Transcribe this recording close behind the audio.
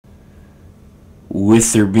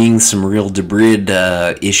With there being some real debrid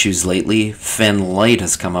issues lately, FenLight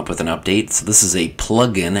has come up with an update. So this is a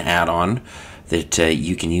plugin add-on that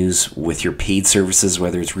you can use with your paid services,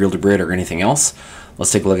 whether it's real debrid or anything else.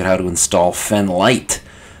 Let's take a look at how to install FenLight.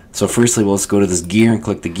 So firstly, let's go to this gear and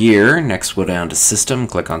click the gear. Next, go down to System,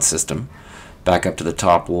 click on System. Back up to the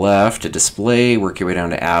top left to Display, work your way down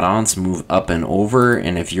to Add-ons, move up and over,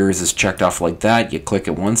 and if yours is checked off like that, you click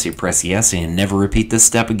it once, you press Yes, and you never repeat this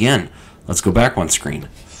step again. Let's go back one screen.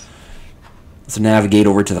 Let's navigate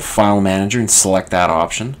over to the File Manager and select that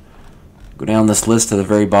option. Go down this list to the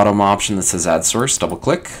very bottom option that says Add Source, double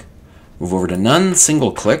click. Move over to None,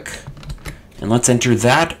 single click, and let's enter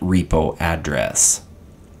that repo address.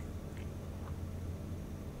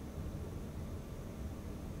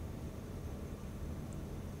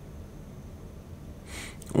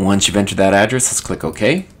 Once you've entered that address, let's click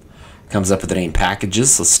OK. Comes up with the name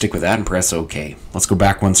Packages. Let's stick with that and press OK. Let's go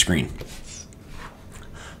back one screen.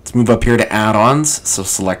 Let's move up here to Add-ons. So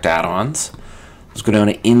select Add-ons. Let's go down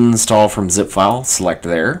to Install from Zip File. Select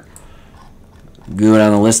there. Go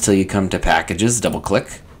down the list till you come to Packages. Double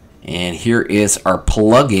click. And here is our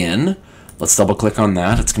plugin. Let's double click on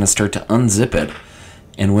that. It's going to start to unzip it.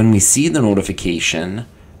 And when we see the notification,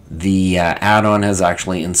 the add-on has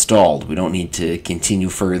actually installed. We don't need to continue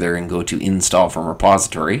further and go to Install from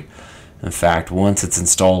Repository. In fact, once it's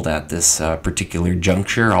installed at this particular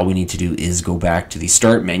juncture, all we need to do is go back to the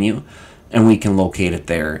Start menu, and we can locate it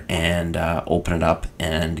there and open it up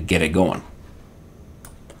and get it going.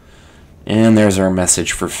 And there's our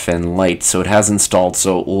message for FenLight. So it has installed.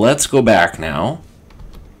 So let's go back now.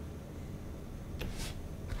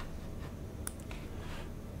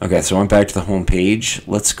 Okay, so I went back to the home page.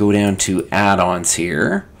 Let's go down to add-ons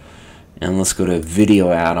here, and let's go to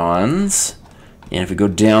video add-ons. And if we go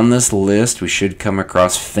down this list, we should come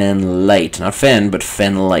across FenLight. Not Fen, but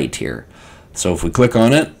FenLight here. So if we click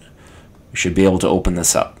on it, we should be able to open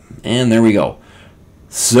this up. And there we go.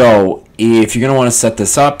 So if you're going to want to set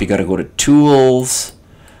this up, you got to go to Tools,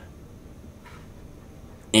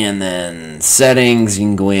 and then Settings. You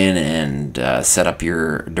can go in and set up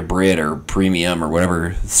your debrid or premium or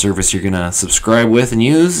whatever service you're going to subscribe with and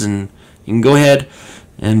use, and you can go ahead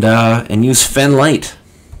and use FenLight.